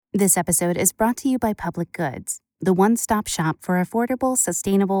This episode is brought to you by Public Goods, the one-stop shop for affordable,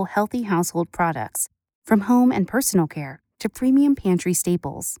 sustainable, healthy household products, from home and personal care to premium pantry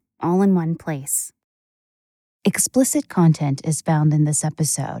staples, all in one place. Explicit content is found in this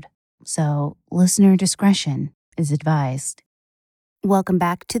episode, so listener discretion is advised. Welcome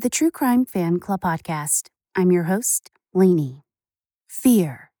back to the True Crime Fan Club podcast. I'm your host, Lainey.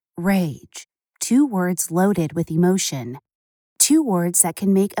 Fear, rage, two words loaded with emotion. Two words that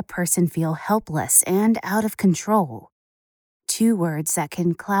can make a person feel helpless and out of control. Two words that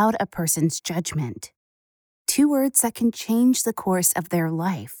can cloud a person's judgment. Two words that can change the course of their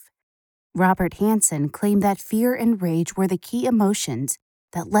life. Robert Hanssen claimed that fear and rage were the key emotions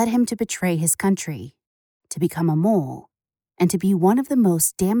that led him to betray his country, to become a mole, and to be one of the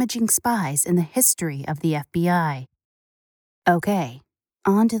most damaging spies in the history of the FBI. Okay,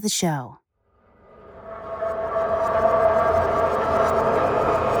 on to the show.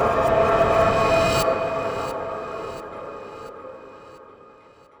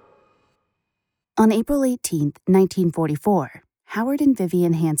 On April 18, 1944, Howard and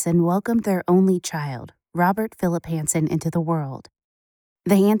Vivian Hanssen welcomed their only child, Robert Philip Hanssen, into the world.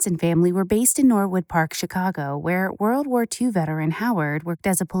 The Hanssen family were based in Norwood Park, Chicago, where World War II veteran Howard worked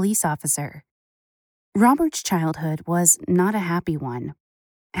as a police officer. Robert's childhood was not a happy one.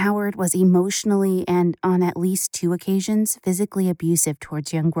 Howard was emotionally and, on at least two occasions, physically abusive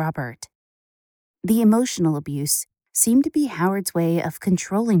towards young Robert. The emotional abuse seemed to be Howard's way of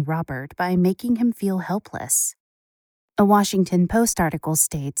controlling Robert by making him feel helpless. A Washington Post article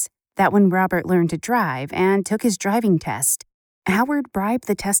states that when Robert learned to drive and took his driving test, Howard bribed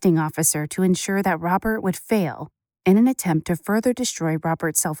the testing officer to ensure that Robert would fail in an attempt to further destroy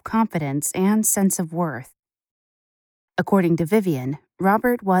Robert's self-confidence and sense of worth. According to Vivian,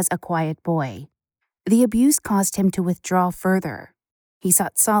 Robert was a quiet boy. The abuse caused him to withdraw further. He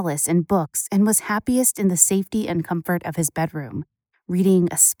sought solace in books and was happiest in the safety and comfort of his bedroom, reading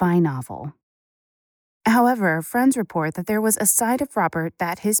a spy novel. However, friends report that there was a side of Robert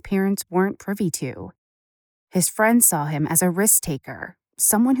that his parents weren't privy to. His friends saw him as a risk-taker,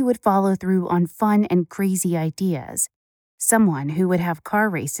 someone who would follow through on fun and crazy ideas, someone who would have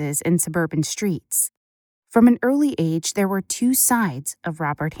car races in suburban streets. From an early age, there were two sides of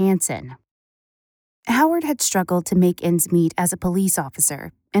Robert Hanssen. Howard had struggled to make ends meet as a police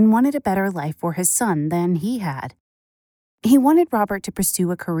officer and wanted a better life for his son than he had. He wanted Robert to pursue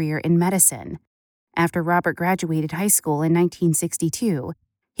a career in medicine. After Robert graduated high school in 1962,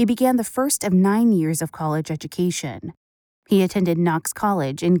 he began the first of 9 years of college education. He attended Knox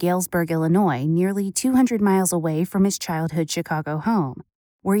College in Galesburg, Illinois, nearly 200 miles away from his childhood Chicago home,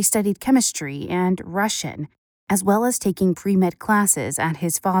 where he studied chemistry and Russian, as well as taking pre-med classes at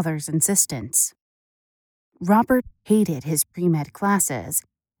his father's insistence. Robert hated his pre-med classes,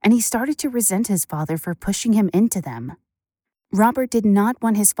 and he started to resent his father for pushing him into them. Robert did not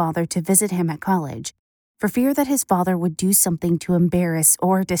want his father to visit him at college, for fear that his father would do something to embarrass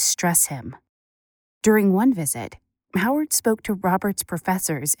or distress him. During one visit, Howard spoke to Robert's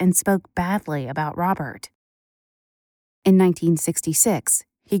professors and spoke badly about Robert. In 1966,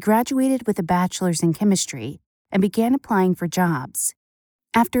 he graduated with a bachelor's in chemistry and began applying for jobs.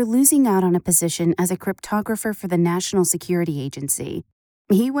 After losing out on a position as a cryptographer for the National Security Agency,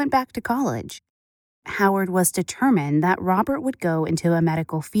 he went back to college. Howard was determined that Robert would go into a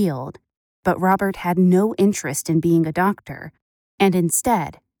medical field, but Robert had no interest in being a doctor, and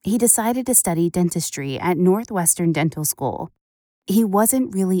instead, he decided to study dentistry at Northwestern Dental School. He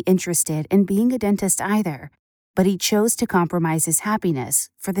wasn't really interested in being a dentist either, but he chose to compromise his happiness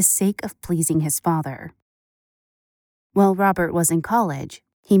for the sake of pleasing his father. While Robert was in college,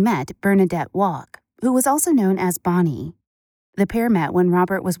 he met Bernadette Walk, who was also known as Bonnie. The pair met when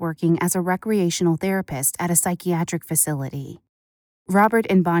Robert was working as a recreational therapist at a psychiatric facility. Robert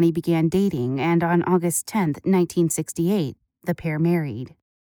and Bonnie began dating, and on August 10, 1968, the pair married.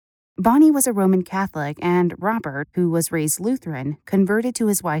 Bonnie was a Roman Catholic, and Robert, who was raised Lutheran, converted to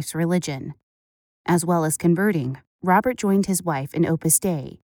his wife's religion. As well as converting, Robert joined his wife in Opus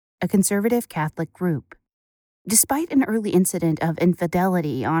Dei, a conservative Catholic group. Despite an early incident of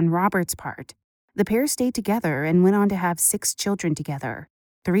infidelity on Robert's part, the pair stayed together and went on to have 6 children together,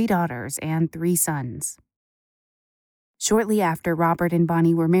 3 daughters and 3 sons. Shortly after Robert and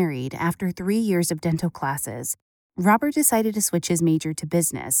Bonnie were married, after 3 years of dental classes, Robert decided to switch his major to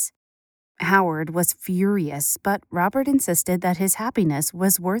business. Howard was furious, but Robert insisted that his happiness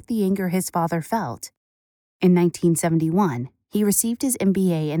was worth the anger his father felt. In 1971, he received his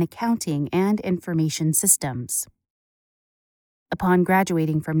MBA in Accounting and Information Systems. Upon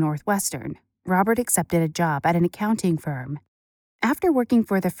graduating from Northwestern, Robert accepted a job at an accounting firm. After working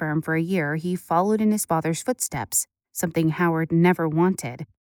for the firm for a year, he followed in his father's footsteps, something Howard never wanted,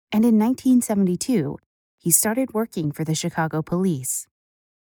 and in 1972, he started working for the Chicago police.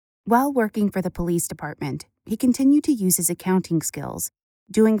 While working for the police department, he continued to use his accounting skills,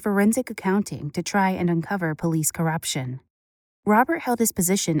 doing forensic accounting to try and uncover police corruption. Robert held his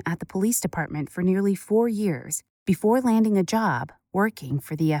position at the police department for nearly 4 years before landing a job working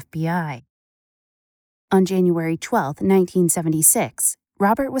for the FBI. On January 12, 1976,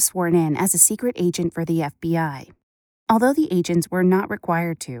 Robert was sworn in as a secret agent for the FBI. Although the agents were not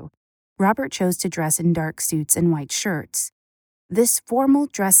required to, Robert chose to dress in dark suits and white shirts. This formal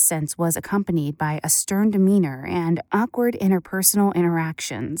dress sense was accompanied by a stern demeanor and awkward interpersonal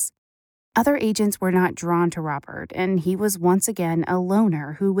interactions. Other agents were not drawn to Robert, and he was once again a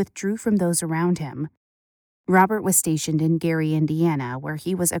loner who withdrew from those around him. Robert was stationed in Gary, Indiana, where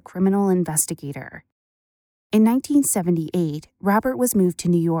he was a criminal investigator. In 1978, Robert was moved to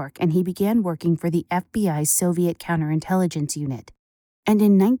New York and he began working for the FBI's Soviet Counterintelligence Unit. And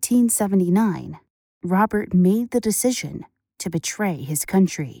in 1979, Robert made the decision to betray his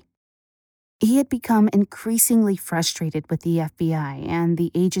country. He had become increasingly frustrated with the FBI and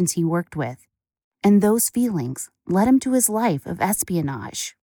the agents he worked with, and those feelings led him to his life of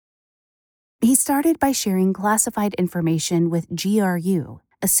espionage. He started by sharing classified information with GRU,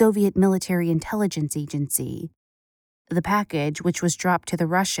 a Soviet military intelligence agency. The package, which was dropped to the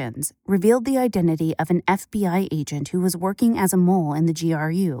Russians, revealed the identity of an FBI agent who was working as a mole in the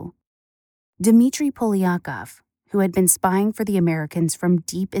GRU. Dmitry Polyakov, who had been spying for the Americans from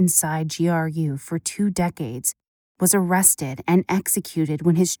deep inside GRU for 2 decades, was arrested and executed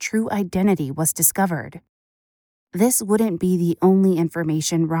when his true identity was discovered. This wouldn't be the only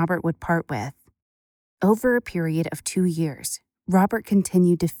information Robert would part with. Over a period of 2 years, Robert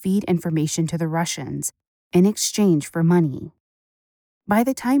continued to feed information to the Russians in exchange for money. By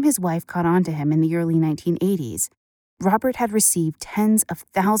the time his wife caught on to him in the early 1980s, Robert had received tens of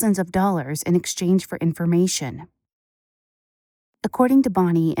thousands of dollars in exchange for information. According to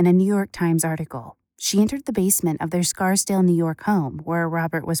Bonnie in a New York Times article, she entered the basement of their Scarsdale, New York home where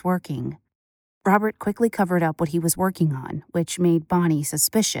Robert was working. Robert quickly covered up what he was working on, which made Bonnie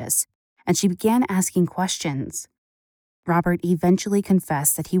suspicious, and she began asking questions. Robert eventually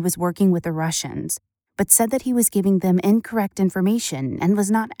confessed that he was working with the Russians, but said that he was giving them incorrect information and was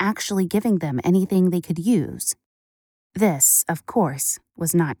not actually giving them anything they could use. This, of course,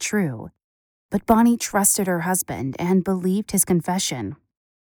 was not true, but Bonnie trusted her husband and believed his confession.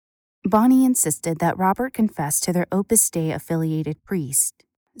 Bonnie insisted that Robert confess to their Opus Dei affiliated priest,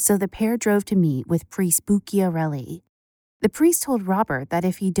 so the pair drove to meet with priest Bucchiarelli. The priest told Robert that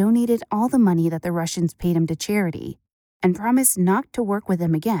if he donated all the money that the Russians paid him to charity and promised not to work with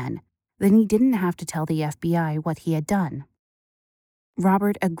them again, then he didn't have to tell the FBI what he had done.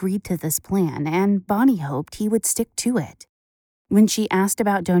 Robert agreed to this plan, and Bonnie hoped he would stick to it. When she asked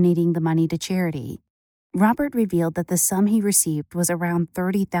about donating the money to charity, Robert revealed that the sum he received was around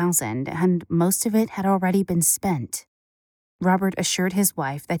 $30,000 and most of it had already been spent. Robert assured his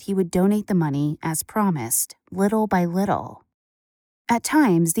wife that he would donate the money as promised, little by little. At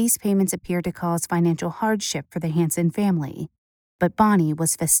times, these payments appeared to cause financial hardship for the Hanssen family, but Bonnie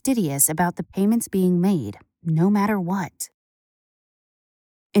was fastidious about the payments being made, no matter what.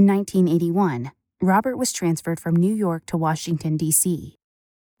 In 1981, Robert was transferred from New York to Washington, D.C.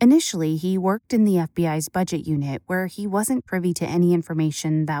 Initially, he worked in the FBI's budget unit where he wasn't privy to any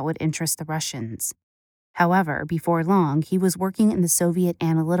information that would interest the Russians. However, before long, he was working in the Soviet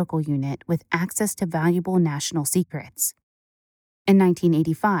analytical unit with access to valuable national secrets. In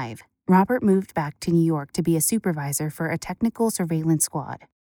 1985, Robert moved back to New York to be a supervisor for a technical surveillance squad.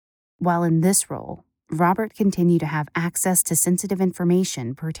 While in this role, Robert continued to have access to sensitive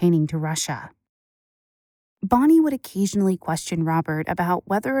information pertaining to Russia. Bonnie would occasionally question Robert about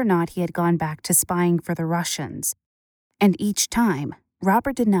whether or not he had gone back to spying for the Russians, and each time,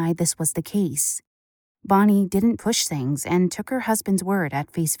 Robert denied this was the case. Bonnie didn't push things and took her husband's word at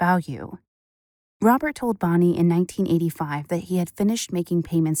face value. Robert told Bonnie in 1985 that he had finished making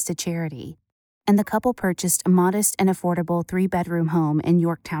payments to charity, and the couple purchased a modest and affordable 3-bedroom home in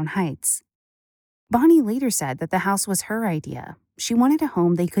Yorktown Heights. Bonnie later said that the house was her idea. She wanted a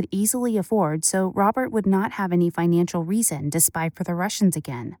home they could easily afford so Robert would not have any financial reason to spy for the Russians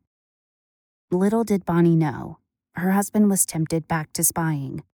again. Little did Bonnie know, her husband was tempted back to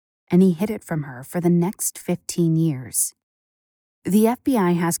spying, and he hid it from her for the next 15 years. The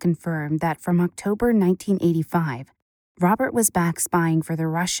FBI has confirmed that from October 1985, Robert was back spying for the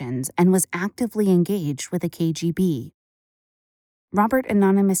Russians and was actively engaged with the KGB. Robert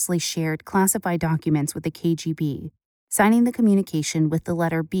anonymously shared classified documents with the KGB, signing the communication with the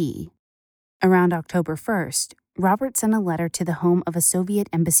letter B. Around October 1st, Robert sent a letter to the home of a Soviet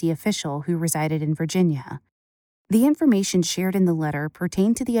embassy official who resided in Virginia. The information shared in the letter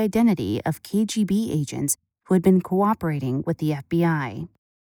pertained to the identity of KGB agents who had been cooperating with the FBI.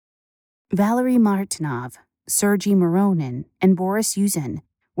 Valery Martinov, Sergei Moronin, and Boris Yuzin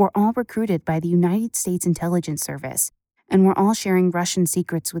were all recruited by the United States Intelligence Service and were all sharing Russian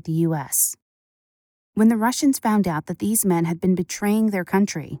secrets with the U.S. When the Russians found out that these men had been betraying their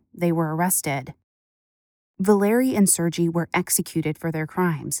country, they were arrested. Valery and Sergei were executed for their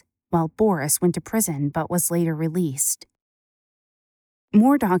crimes, while Boris went to prison but was later released.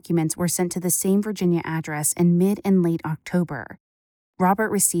 More documents were sent to the same Virginia address in mid and late October. Robert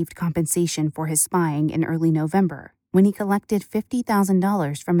received compensation for his spying in early November when he collected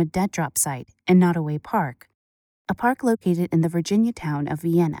 $50,000 from a dead drop site in Nottoway Park, a park located in the Virginia town of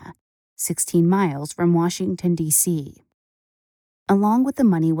Vienna, 16 miles from Washington, D.C. Along with the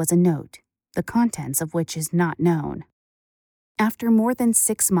money was a note, the contents of which is not known. After more than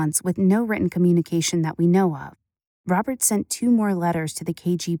 6 months with no written communication that we know of, Robert sent 2 more letters to the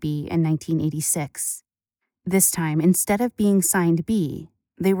KGB in 1986. This time, instead of being signed B,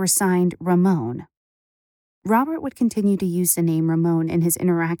 they were signed Ramon. Robert would continue to use the name Ramon in his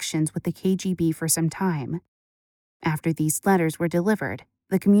interactions with the KGB for some time. After these letters were delivered,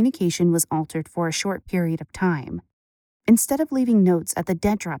 the communication was altered for a short period of time. Instead of leaving notes at the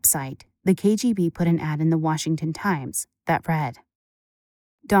dead drop site, the KGB put an ad in the Washington Times that read,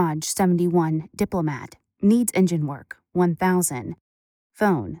 Dodge 71 Diplomat, needs engine work, 1000.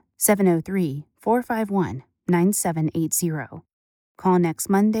 Phone 703-451-9780. Call next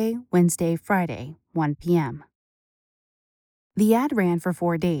Monday, Wednesday, Friday, 1 p.m. The ad ran for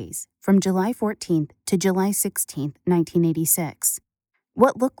 4 days, from July 14th to July 16th, 1986.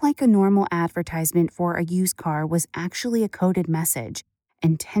 What looked like a normal advertisement for a used car was actually a coded message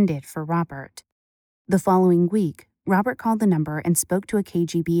intended for Robert. The following week, Robert called the number and spoke to a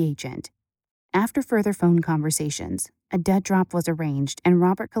KGB agent. After further phone conversations, a dead drop was arranged and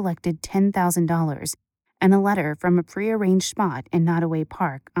Robert collected $10,000 and a letter from a prearranged spot in Nottoway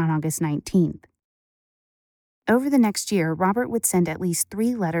Park on August 19th. Over the next year, Robert would send at least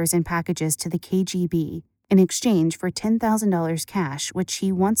 3 letters and packages to the KGB in exchange for $10,000 cash, which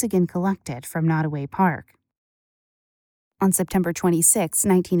he once again collected from Nottoway Park. On September 26,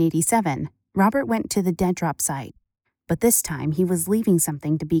 1987, Robert went to the dead drop site, but this time he was leaving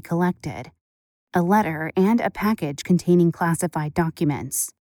something to be collected. A letter and a package containing classified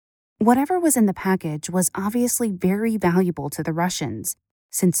documents. Whatever was in the package was obviously very valuable to the Russians,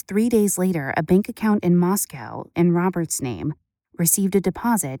 since 3 days later a bank account in Moscow, in Robert's name, received a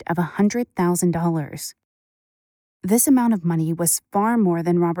deposit of $100,000. This amount of money was far more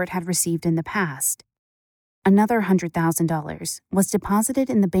than Robert had received in the past. Another $100,000 was deposited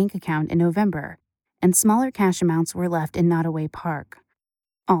in the bank account in November, and smaller cash amounts were left in Nottoway Park.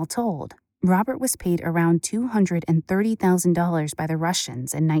 All told, Robert was paid around $230,000 by the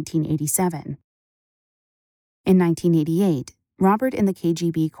Russians in 1987. In 1988, Robert and the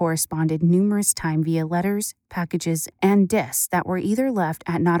KGB corresponded numerous times via letters, packages, and discs that were either left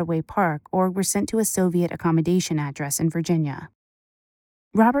at Nottoway Park or were sent to a Soviet accommodation address in Virginia.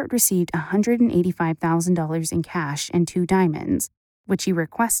 Robert received $185,000 in cash and 2 diamonds, which he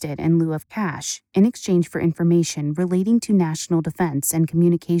requested in lieu of cash in exchange for information relating to national defense and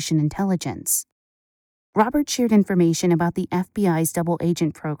communication intelligence. Robert shared information about the FBI's double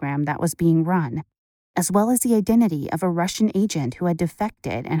agent program that was being run, as well as the identity of a Russian agent who had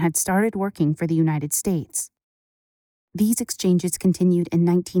defected and had started working for the United States. These exchanges continued in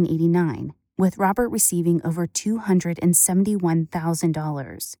 1989, with Robert receiving over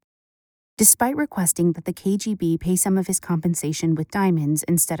 $271,000. Despite requesting that the KGB pay some of his compensation with diamonds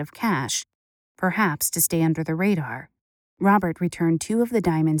instead of cash, perhaps to stay under the radar, Robert returned 2 of the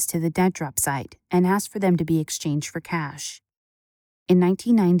diamonds to the dead drop site and asked for them to be exchanged for cash. In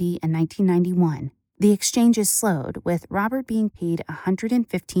 1990 and 1991, the exchanges slowed, with Robert being paid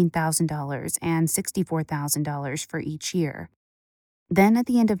 $115,000 and $64,000 for each year. Then, at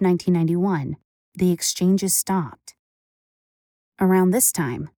the end of 1991, the exchanges stopped. Around this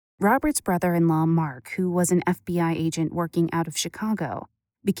time, Robert's brother-in-law, Mark, who was an FBI agent working out of Chicago,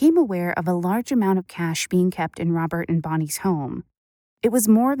 became aware of a large amount of cash being kept in Robert and Bonnie's home. It was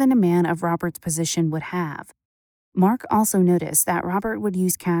more than a man of Robert's position would have. Mark also noticed that Robert would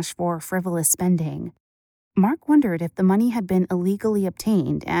use cash for frivolous spending. Mark wondered if the money had been illegally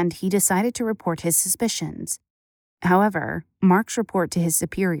obtained, and he decided to report his suspicions. However, Mark's report to his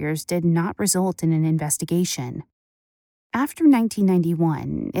superiors did not result in an investigation. After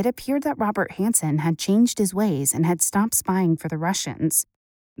 1991, it appeared that Robert Hanssen had changed his ways and had stopped spying for the Russians.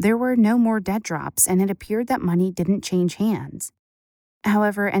 There were no more dead drops, and it appeared that money didn't change hands.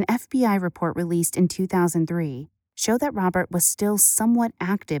 However, an FBI report released in 2003 showed that Robert was still somewhat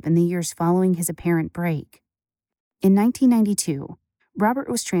active in the years following his apparent break. In 1992, Robert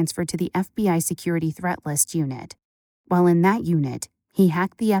was transferred to the FBI Security Threat List unit. While in that unit, he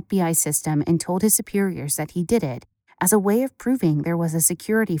hacked the FBI system and told his superiors that he did it as a way of proving there was a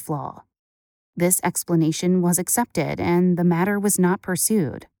security flaw. This explanation was accepted, and the matter was not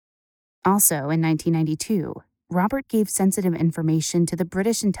pursued. Also, in 1992, Robert gave sensitive information to the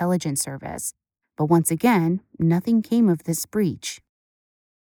British Intelligence Service, but once again, nothing came of this breach.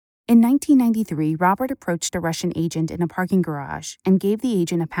 In 1993, Robert approached a Russian agent in a parking garage and gave the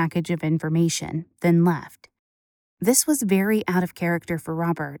agent a package of information, then left. This was very out of character for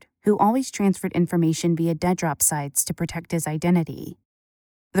Robert, who always transferred information via dead drop sites to protect his identity.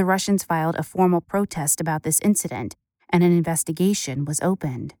 The Russians filed a formal protest about this incident, and an investigation was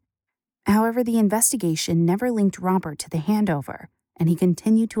opened. However, the investigation never linked Robert to the handover, and he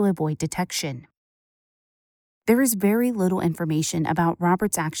continued to avoid detection. There is very little information about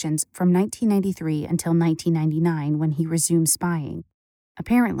Robert's actions from 1993 until 1999 when he resumed spying.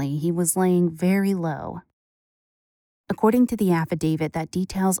 Apparently, he was laying very low. According to the affidavit that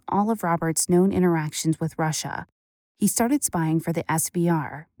details all of Robert's known interactions with Russia, he started spying for the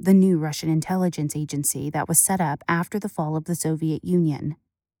SVR, the new Russian intelligence agency that was set up after the fall of the Soviet Union.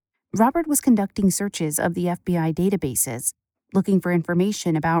 Robert was conducting searches of the FBI databases, looking for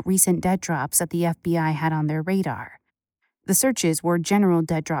information about recent dead drops that the FBI had on their radar. The searches were general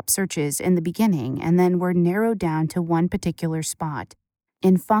dead drop searches in the beginning and then were narrowed down to one particular spot,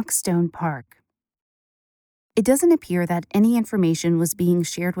 in Foxstone Park. It doesn't appear that any information was being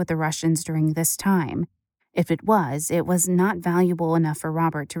shared with the Russians during this time. If it was not valuable enough for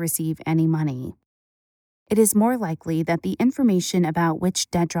Robert to receive any money. It is more likely that the information about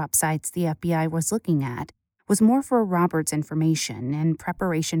which dead drop sites the FBI was looking at was more for Robert's information and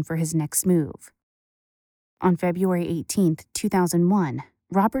preparation for his next move. On February 18, 2001,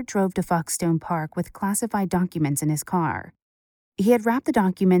 Robert drove to Foxstone Park with classified documents in his car. He had wrapped the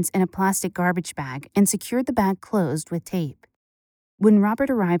documents in a plastic garbage bag and secured the bag closed with tape. When Robert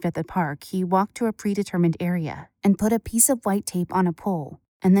arrived at the park, he walked to a predetermined area and put a piece of white tape on a pole,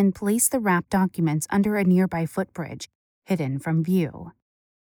 and then placed the wrapped documents under a nearby footbridge, hidden from view.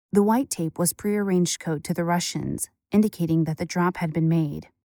 The white tape was prearranged code to the Russians, indicating that the drop had been made.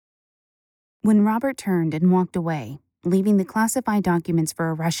 When Robert turned and walked away, leaving the classified documents for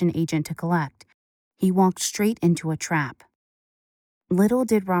a Russian agent to collect, he walked straight into a trap. Little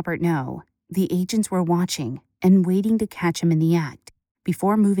did Robert know, the agents were watching and waiting to catch him in the act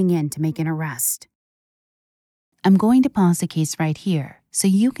before moving in to make an arrest. I'm going to pause the case right here so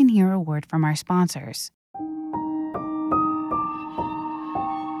you can hear a word from our sponsors.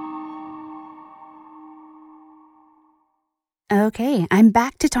 Okay, I'm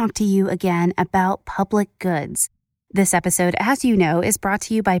back to talk to you again about public goods. This episode, as you know, is brought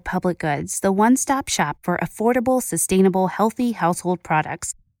to you by Public Goods, the one-stop shop for affordable, sustainable, healthy household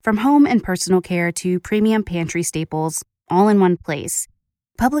products, from home and personal care to premium pantry staples, all in one place.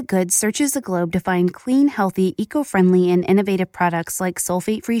 Public Goods searches the globe to find clean, healthy, eco-friendly, and innovative products like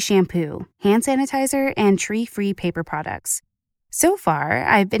sulfate-free shampoo, hand sanitizer, and tree-free paper products. So far,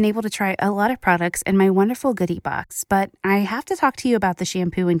 I've been able to try a lot of products in my wonderful goodie box, but I have to talk to you about the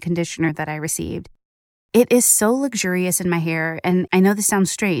shampoo and conditioner that I received. It is so luxurious in my hair, and I know this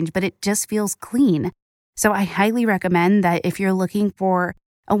sounds strange, but it just feels clean. So I highly recommend that if you're looking for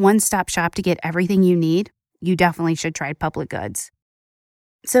a one-stop shop to get everything you need, you definitely should try Public Goods.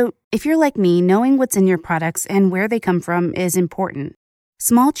 So if you're like me, knowing what's in your products and where they come from is important.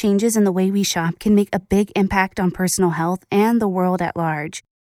 Small changes in the way we shop can make a big impact on personal health and the world at large.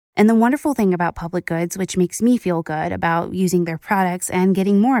 And the wonderful thing about Public Goods, which makes me feel good about using their products and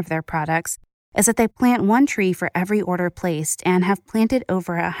getting more of their products, is that they plant one tree for every order placed and have planted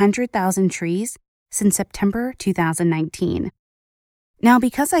over 100,000 trees since September 2019. Now,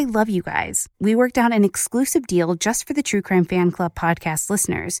 because I love you guys, we worked out an exclusive deal just for the True Crime Fan Club podcast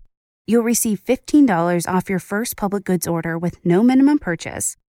listeners. You'll receive $15 off your first Public Goods order with no minimum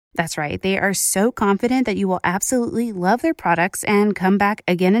purchase. That's right, they are so confident that you will absolutely love their products and come back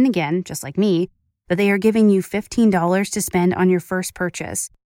again and again, just like me, that they are giving you $15 to spend on your first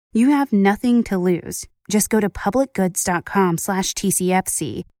purchase. You have nothing to lose. Just go to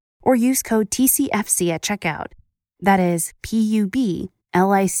publicgoods.com/TCFC or use code TCFC at checkout. That is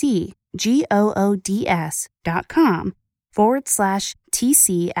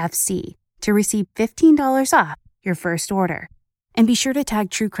publicgoods.com/TCFC to receive $15 off your first order. And be sure to tag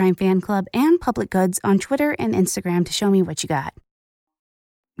True Crime Fan Club and Public Goods on Twitter and Instagram to show me what you got.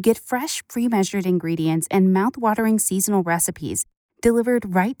 Get fresh, pre-measured ingredients and mouth-watering seasonal recipes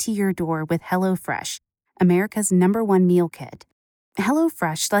delivered right to your door with HelloFresh, America's #1 meal kit.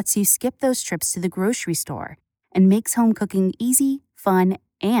 HelloFresh lets you skip those trips to the grocery store and makes home cooking easy, fun,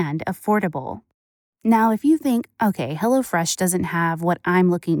 and affordable. Now, if you think, okay, HelloFresh doesn't have what I'm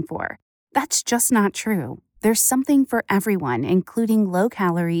looking for, that's just not true. There's something for everyone, including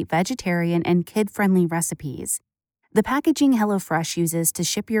low-calorie, vegetarian, and kid-friendly recipes. The packaging HelloFresh uses to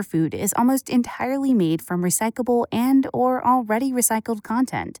ship your food is almost entirely made from recyclable and/or already recycled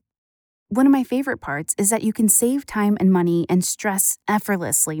content. One of my favorite parts is that you can save time and money and stress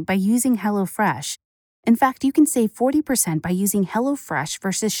effortlessly by using HelloFresh. In fact, you can save 40% by using HelloFresh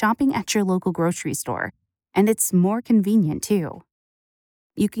versus shopping at your local grocery store, and it's more convenient too.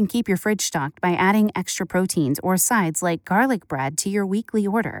 You can keep your fridge stocked by adding extra proteins or sides like garlic bread to your weekly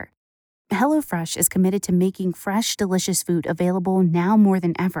order. HelloFresh is committed to making fresh, delicious food available now more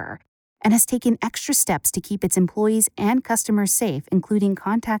than ever, and has taken extra steps to keep its employees and customers safe, including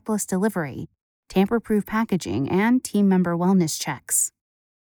contactless delivery, tamper-proof packaging, and team member wellness checks.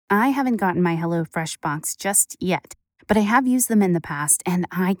 I haven't gotten my HelloFresh box just yet, but I have used them in the past, and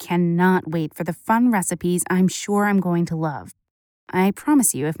I cannot wait for the fun recipes I'm sure I'm going to love. I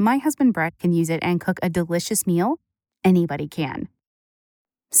promise you, if my husband Brett can use it and cook a delicious meal, anybody can.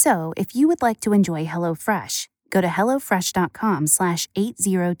 So, if you would like to enjoy HelloFresh, go to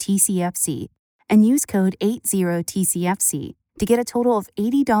hellofresh.com/80TCFC and use code 80TCFC to get a total of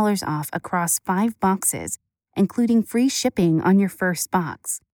 $80 off across 5 boxes, including free shipping on your first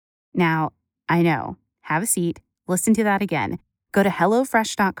box. Now, I know, have a seat, listen to that again. Go to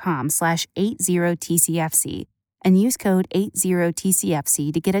hellofresh.com/80TCFC and use code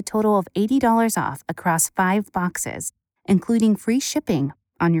 80TCFC to get a total of $80 off across 5 boxes, including free shipping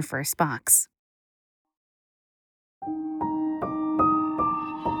on your first box.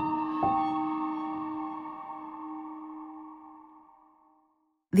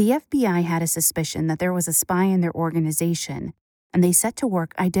 The FBI had a suspicion that there was a spy in their organization, and they set to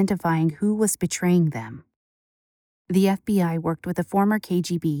work identifying who was betraying them. The FBI worked with a former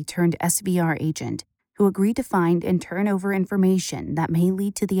KGB turned SVR agent who agreed to find and turn over information that may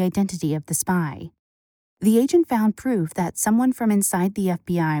lead to the identity of the spy. The agent found proof that someone from inside the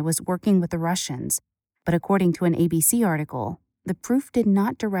FBI was working with the Russians, but according to an ABC article, the proof did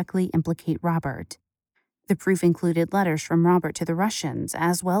not directly implicate Robert. The proof included letters from Robert to the Russians,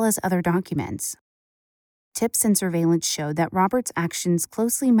 as well as other documents. Tips and surveillance showed that Robert's actions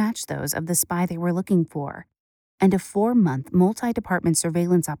closely matched those of the spy they were looking for, and a 4-month multi-department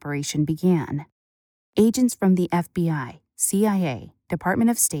surveillance operation began. Agents from the FBI, CIA, Department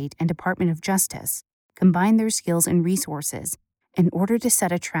of State, and Department of Justice combined their skills and resources in order to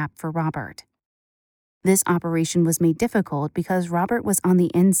set a trap for Robert. This operation was made difficult because Robert was on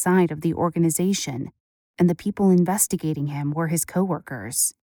the inside of the organization, and the people investigating him were his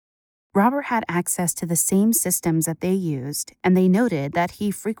coworkers. Robert had access to the same systems that they used, and they noted that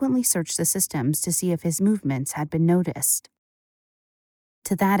he frequently searched the systems to see if his movements had been noticed.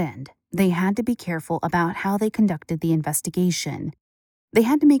 To that end, they had to be careful about how they conducted the investigation. They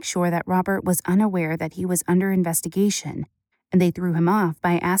had to make sure that Robert was unaware that he was under investigation, and they threw him off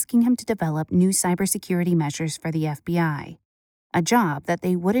by asking him to develop new cybersecurity measures for the FBI, a job that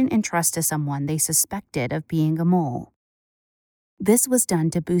they wouldn't entrust to someone they suspected of being a mole. This was done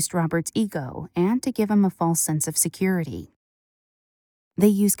to boost Robert's ego and to give him a false sense of security. They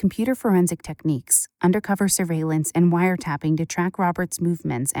used computer forensic techniques, undercover surveillance, and wiretapping to track Robert's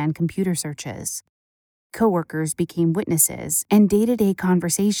movements and computer searches. Coworkers became witnesses, and day-to-day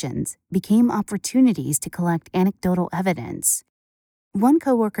conversations became opportunities to collect anecdotal evidence. One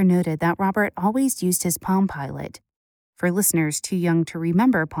coworker noted that Robert always used his Palm Pilot. For listeners too young to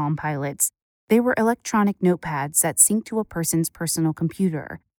remember Palm Pilots, they were electronic notepads that sync to a person's personal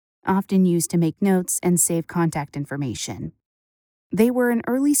computer, often used to make notes and save contact information. They were an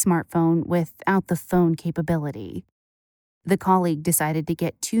early smartphone without the phone capability. The colleague decided to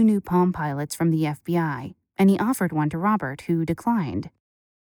get 2 new Palm Pilots from the FBI, and he offered one to Robert, who declined.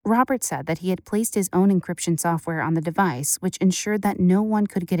 Robert said that he had placed his own encryption software on the device, which ensured that no one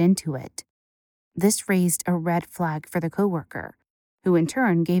could get into it. This raised a red flag for the coworker, who in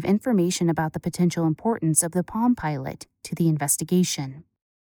turn gave information about the potential importance of the Palm Pilot to the investigation.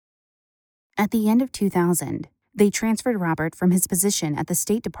 At the end of 2000, they transferred Robert from his position at the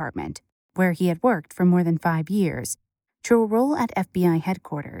State Department, where he had worked for more than 5 years, to a role at FBI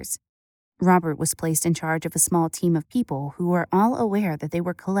headquarters. Robert was placed in charge of a small team of people who were all aware that they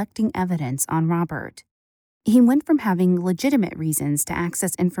were collecting evidence on Robert. He went from having legitimate reasons to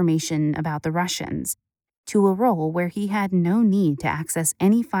access information about the Russians to a role where he had no need to access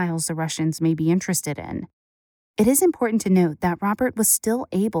any files the Russians may be interested in. It is important to note that Robert was still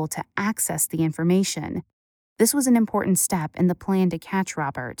able to access the information. This was an important step in the plan to catch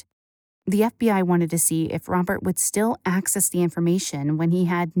Robert. The FBI wanted to see if Robert would still access the information when he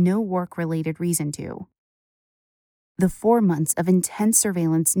had no work-related reason to. The 4 months of intense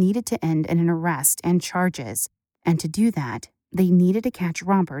surveillance needed to end in an arrest and charges, and to do that, they needed to catch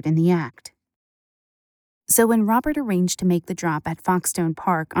Robert in the act. So when Robert arranged to make the drop at Foxstone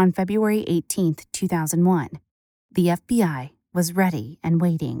Park on February 18, 2001, the FBI was ready and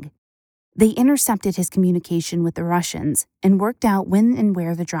waiting. They intercepted his communication with the Russians and worked out when and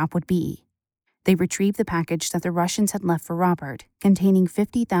where the drop would be. They retrieved the package that the Russians had left for Robert, containing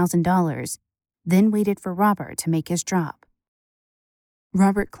 $50,000, then waited for Robert to make his drop.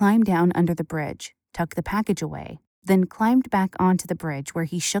 Robert climbed down under the bridge, tucked the package away, then climbed back onto the bridge where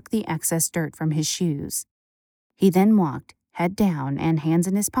he shook the excess dirt from his shoes. He then walked, head down and hands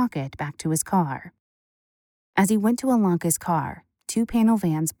in his pocket, back to his car. As he went to unlock his car, 2 panel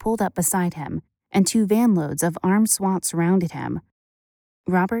vans pulled up beside him, and 2 van loads of armed SWAT surrounded him.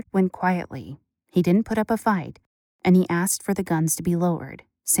 Robert went quietly. He didn't put up a fight, and he asked for the guns to be lowered,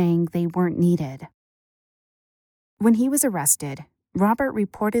 saying they weren't needed. When he was arrested, Robert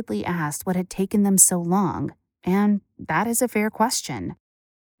reportedly asked what had taken them so long, and that is a fair question.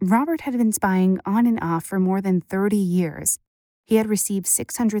 Robert had been spying on and off for more than 30 years. He had received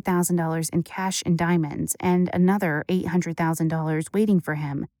 $600,000 in cash and diamonds and another $800,000 waiting for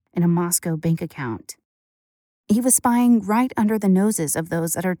him in a Moscow bank account. He was spying right under the noses of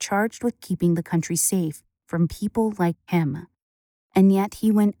those that are charged with keeping the country safe from people like him. And yet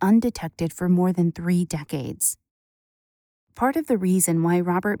he went undetected for more than 3 decades. Part of the reason why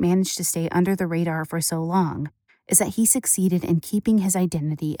Robert managed to stay under the radar for so long is that he succeeded in keeping his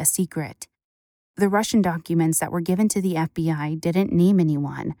identity a secret. The Russian documents that were given to the FBI didn't name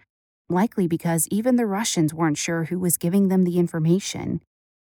anyone, likely because even the Russians weren't sure who was giving them the information.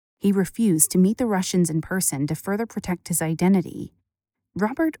 He refused to meet the Russians in person to further protect his identity.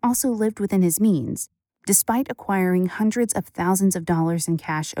 Robert also lived within his means. Despite acquiring hundreds of thousands of dollars in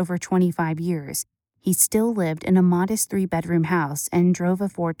cash over 25 years, he still lived in a modest 3-bedroom house and drove a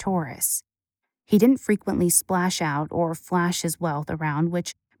Ford Taurus. He didn't frequently splash out or flash his wealth around,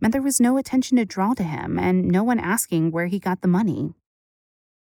 which meant there was no attention to draw to him and no one asking where he got the money.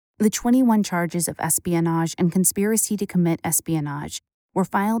 The 21 charges of espionage and conspiracy to commit espionage were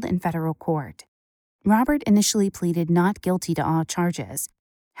filed in federal court. Robert initially pleaded not guilty to all charges.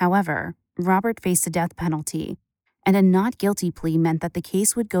 However, Robert faced the death penalty, and a not guilty plea meant that the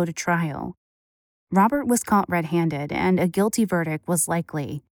case would go to trial. Robert was caught red-handed, and a guilty verdict was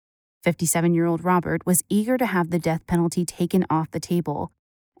likely. 57-year-old Robert was eager to have the death penalty taken off the table,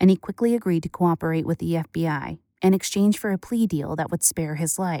 and he quickly agreed to cooperate with the FBI in exchange for a plea deal that would spare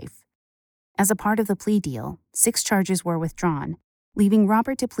his life. As a part of the plea deal, 6 charges were withdrawn, leaving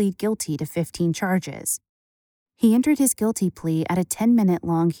Robert to plead guilty to 15 charges. He entered his guilty plea at a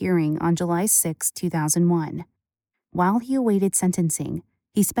 10-minute-long hearing on July 6, 2001. While he awaited sentencing,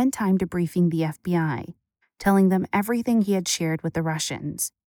 he spent time debriefing the FBI, telling them everything he had shared with the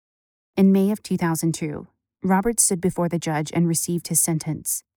Russians. In May of 2002, Robert stood before the judge and received his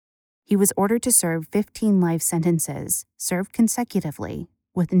sentence. He was ordered to serve 15 life sentences, served consecutively,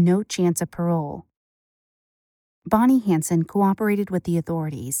 with no chance of parole. Bonnie Hanssen cooperated with the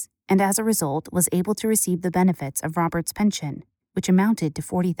authorities, and as a result was able to receive the benefits of Robert's pension, which amounted to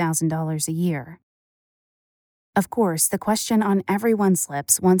 $40,000 a year. Of course, the question on everyone's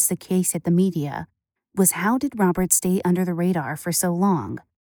lips once the case hit the media was, how did Robert stay under the radar for so long?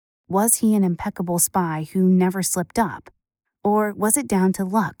 Was he an impeccable spy who never slipped up? Or was it down to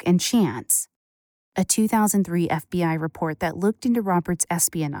luck and chance? A 2003 FBI report that looked into Robert's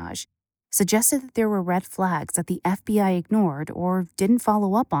espionage suggested that there were red flags that the FBI ignored or didn't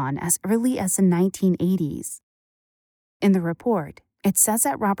follow up on as early as the 1980s. In the report, it says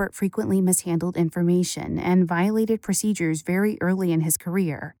that Robert frequently mishandled information and violated procedures very early in his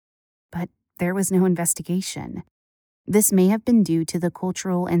career, but there was no investigation. This may have been due to the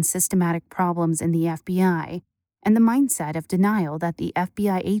cultural and systematic problems in the FBI and the mindset of denial that the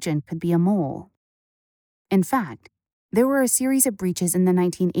FBI agent could be a mole. In fact, there were a series of breaches in the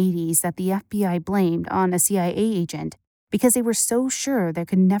 1980s that the FBI blamed on a CIA agent because they were so sure there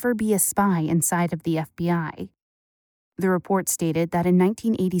could never be a spy inside of the FBI. The report stated that in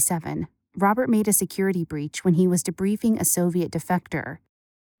 1987, Robert made a security breach when he was debriefing a Soviet defector.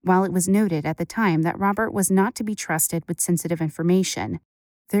 While it was noted at the time that Robert was not to be trusted with sensitive information,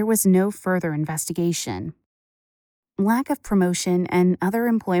 there was no further investigation. Lack of promotion and other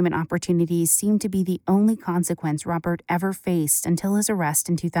employment opportunities seemed to be the only consequence Robert ever faced until his arrest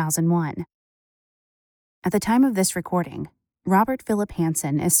in 2001. At the time of this recording, Robert Philip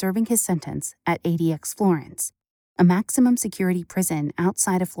Hanssen is serving his sentence at ADX Florence, a maximum security prison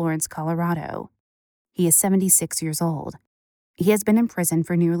outside of Florence, Colorado. He is 76 years old. He has been in prison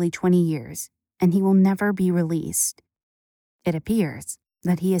for nearly 20 years, and he will never be released. It appears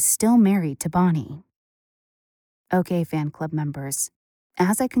that he is still married to Bonnie. Okay, fan club members,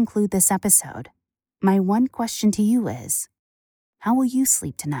 as I conclude this episode, my one question to you is, how will you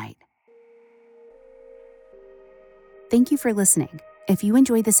sleep tonight? Thank you for listening. If you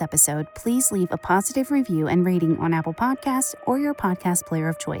enjoyed this episode, please leave a positive review and rating on Apple Podcasts or your podcast player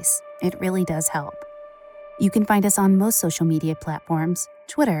of choice. It really does help. You can find us on most social media platforms,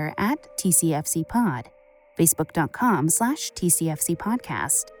 Twitter at TCFCPod,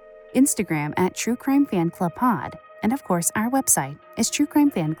 Facebook.com/TCFCPodcast, Instagram at True Crime Fan Club Pod, and of course, our website is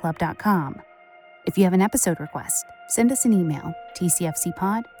TrueCrimeFanClub.com. If you have an episode request, send us an email,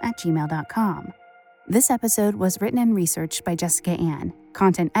 tcfcpod@gmail.com. This episode was written and researched by Jessica Ann,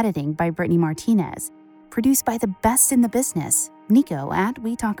 content editing by Brittany Martinez, produced by the best in the business, Nico at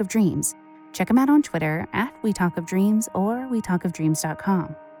We Talk of Dreams. Check him out on Twitter at We Talk of Dreams or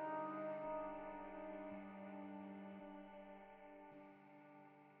WeTalkOfDreams.com.